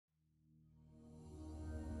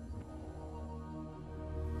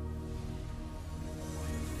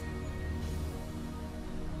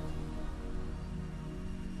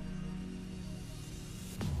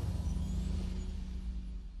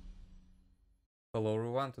Hello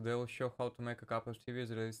everyone, today I'll show how to make a cup of tea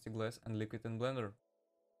with realistic glass and liquid in blender.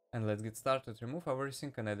 And let's get started. Remove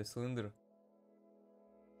everything and add a cylinder.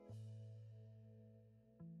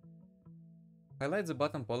 Highlight the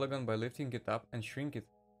bottom polygon by lifting it up and shrink it.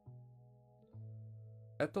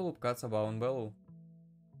 Add two loop cuts above and below.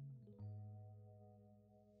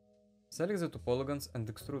 Select the two polygons and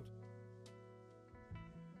extrude.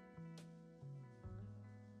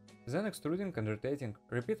 Then extruding and rotating.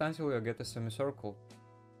 Repeat until you get a semicircle.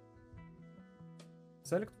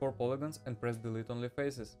 Select 4 polygons and press delete only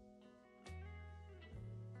faces.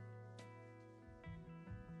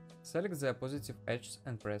 Select the positive edges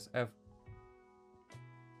and press F.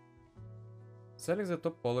 Select the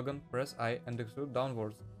top polygon, press I and extrude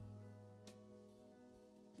downwards.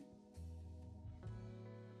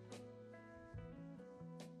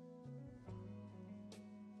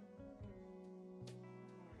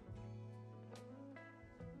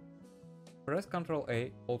 Press Ctrl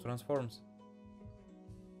A, all transforms.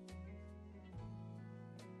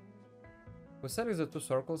 We select the two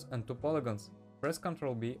circles and two polygons. Press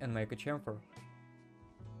Ctrl B and make a chamfer.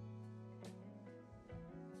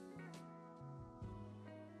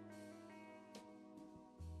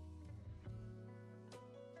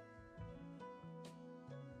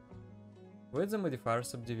 With the modifier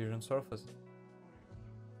subdivision surface.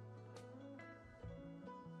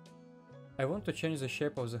 I want to change the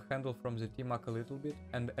shape of the handle from the T-Mac a little bit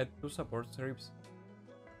and add two support strips.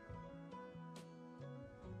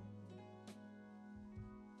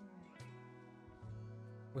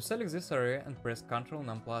 We select this area and press Ctrl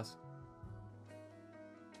Num+.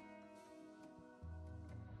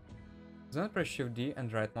 Then press Shift D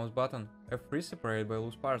and right mouse button, F3 separate by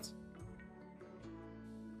loose parts.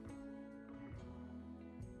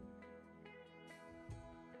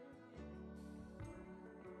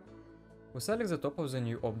 We select the top of the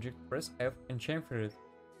new object, press F and chamfer it.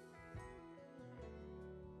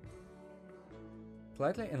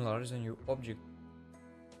 Slightly enlarge the new object.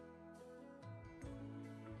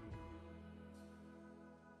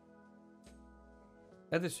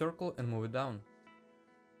 Add a circle and move it down.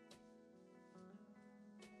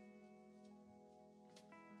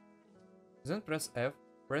 Then press F,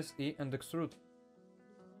 press E and extrude.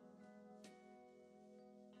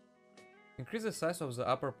 Increase the size of the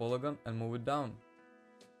upper polygon and move it down.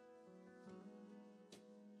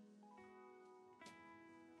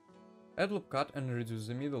 Add loop cut and reduce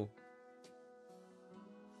the middle.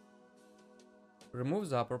 Remove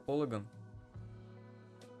the upper polygon.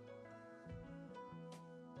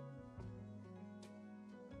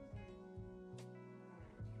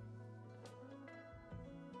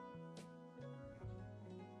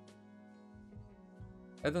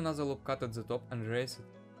 Add another loop cut at the top and erase it.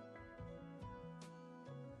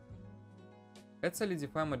 Add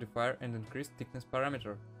solidify modifier and increase thickness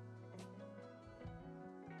parameter.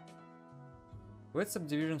 With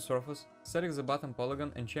subdivision surface, select the bottom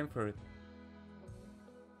polygon and chamfer it.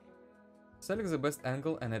 Select the best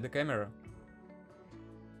angle and add a camera.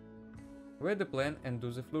 Weight the plane and do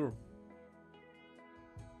the floor.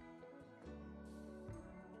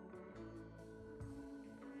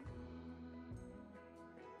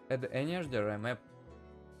 Add any HDRI map.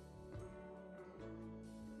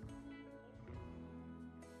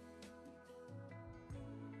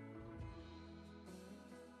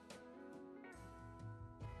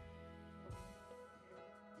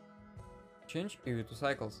 Change EV to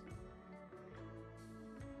cycles.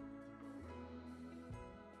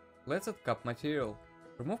 Let's add cup material.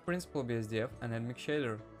 Remove principal BSDF and add mix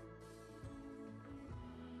shader.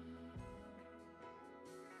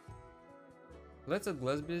 Let's add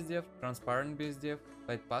glass BSDF, transparent BSDF,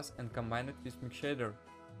 light pass and combine it with mix shader.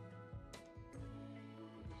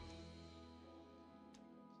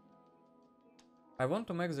 I want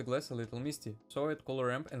to make the glass a little misty, so I add color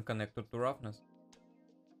ramp and connector to roughness.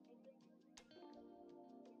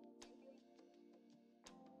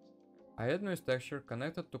 I add noise texture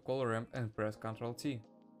connected to color ramp and press Ctrl T.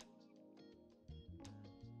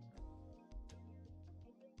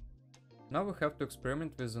 Now we have to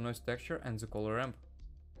experiment with the noise texture and the color ramp.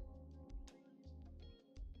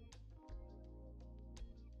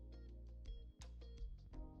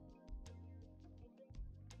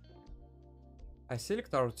 I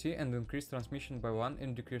select RT and increase transmission by 1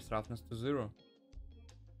 and decrease roughness to 0.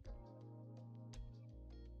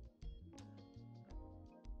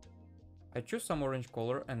 I choose some orange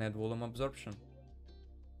color and add volume absorption.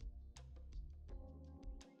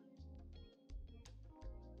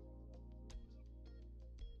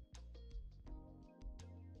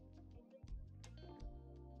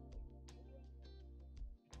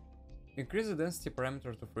 Increase the density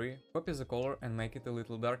parameter to 3, copy the color and make it a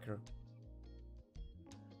little darker.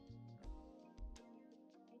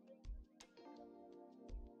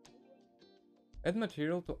 Add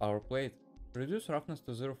material to our plate. Reduce roughness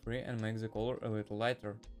to 0.3 and make the color a little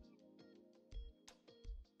lighter.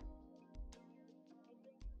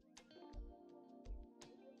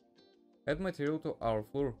 Add material to our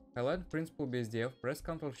floor. Highlight Principal BSDF, press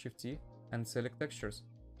Ctrl-Shift-T and select textures.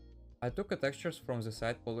 I took a textures from the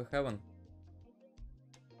site Polyheaven.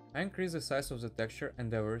 I increase the size of the texture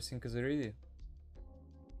and everything is ready.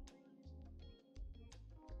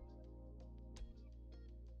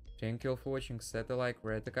 Thank you all for watching, set a like,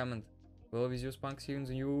 write a comment. Well, with you Spunk, see you in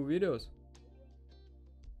the new videos.